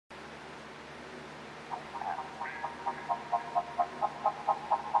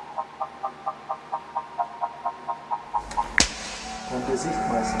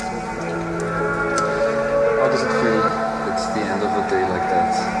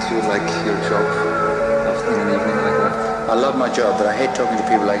you like your job in an evening like that? I love my job, but I hate talking to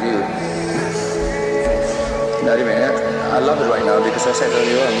people like you. You know what I mean? I love it right now because I said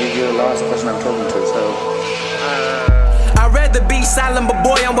earlier on, you're the last person I'm talking to, so... I'd rather be silent, but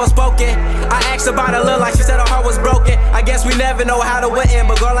boy, I'm well spoken. I asked about her, look like she said her heart was broken. I guess we never know how to win,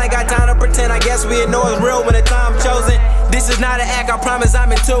 but girl ain't got time to pretend. I guess we know it's real when the time chosen. This is not an act, I promise I'm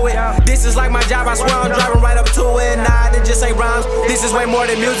into it. This is like my job, I swear I'm driving right up to it. Nah, it just ain't rhymes. This is way more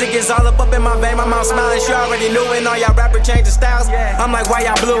than music, it's all up in my vein. My mom smiling, she already knew it. And all y'all rappers changing styles. I'm like, why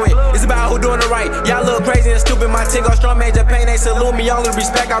y'all blew it? It's about who doing it right. Y'all look crazy and stupid. My tick on strong major pain, they salute me. Only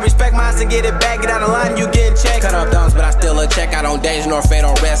respect, I respect mine and get it back. Get out of line, you getting checked. Cut off thumbs, but I still a check. I don't days nor fade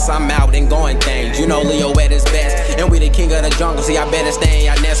on rest. I'm out and going things. You know Leo at his best. And we the king of the jungle, see I better stay in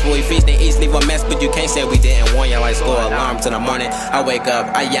y'all nest. Where we feast and eat, leave a mess. But you can't say we didn't warn y'all like score alarm till the morning. I wake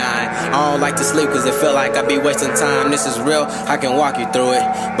up, I yawn. I don't like to sleep cause it feel like I be wasting time. This is real, I can walk you through it.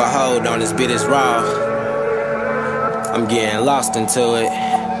 But hold on, this beat is raw. I'm getting lost into it.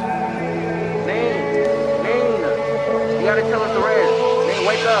 Knean, you gotta tell us the rest. Knean,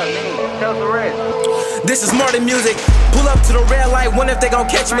 wake up, Knean, tell us the rest. This is more than music. Pull up to the red light, wonder if they gon'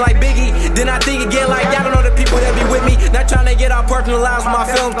 catch me like Biggie. Then I think again like y'all don't know the people that be with me. Not trying to get all personal lives with my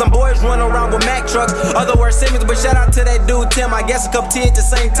films. Them boys running around with Mack trucks. Other words Simmons, but shout out to that dude Tim. I guess a cup of tea at the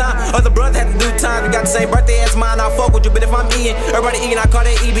same time. Other brother had to do time. You got the same birthday as mine, I'll fuck with you. But if I'm eating, everybody eating, I call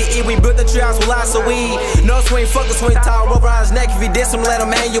that EBE. We built the treehouse with lots of weed. No swing, fuck a swing towel, rope around his neck. If he diss him, let him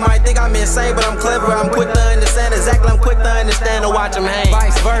hang. You might think I'm insane, but I'm clever. I'm quick to understand exactly. I'm quick to understand to watch him hang.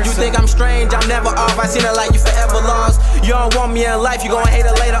 Vice versa. You think I'm strange, I'm never off. I seen it like you forever lost. You don't want me in life, you gon' hate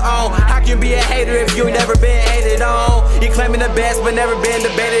it later on. How can you be a hater if you ain't never been hated on? You claiming the best but never been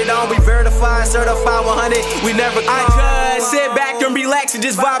debated on. We verified, certified 100, we never clone. I just sit back and relax and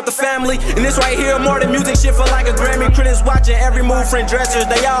just vibe the family. And this right here more than music, shit feel like a Grammy. Critics watching every move, friend dressers,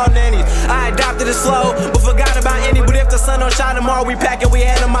 they all nannies. I adopted it slow, but forgot about any. But if the sun don't shine tomorrow, we pack it, we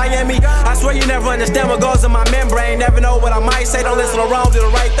head to Miami. I swear you never understand what goes in my membrane. Never know what I might say, don't listen to wrong, do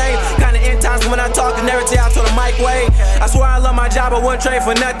the right thing. Kinda end times when I talk and never tell to the mic way. I swear I love my job, I wouldn't trade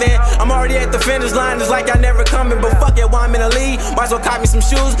for nothing. I'm already at the finish line, it's like I never coming. But fuck it, while I'm in the lead, might as well cop me some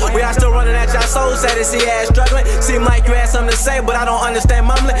shoes. We are still running at y'all soul, sad to see your ass struggling. Seem like you had something to say, but I don't understand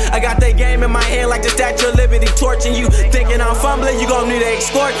mumbling. I got that game in my hand like the Statue of Liberty torching you. Thinking I'm fumbling, you gon' need an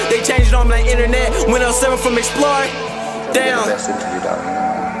escort. They changed it on the internet, Windows 7 from Explorer. Damn. I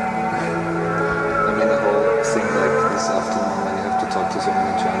mean the whole thing like this afternoon when you have to talk to so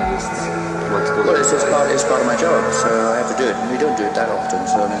many journalists. Well, it's part of my job, so I have to do it. We don't do it that often,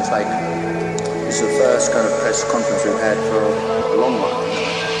 so I mean, it's like it's the first kind of press conference we've had for a long while,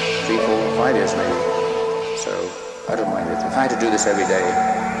 3, 4, 5 years maybe. So I don't mind it. If I had to do this every day,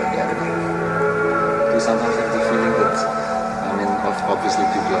 but yeah, I don't know. Do you sometimes have the feeling that, I mean, obviously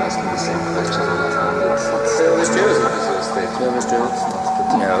people are asking the same questions all the time. They always do. They always do.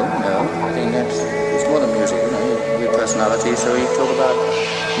 No. I think it's more than music. You know, your personality, so you talk about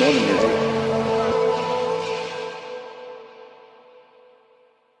more than music.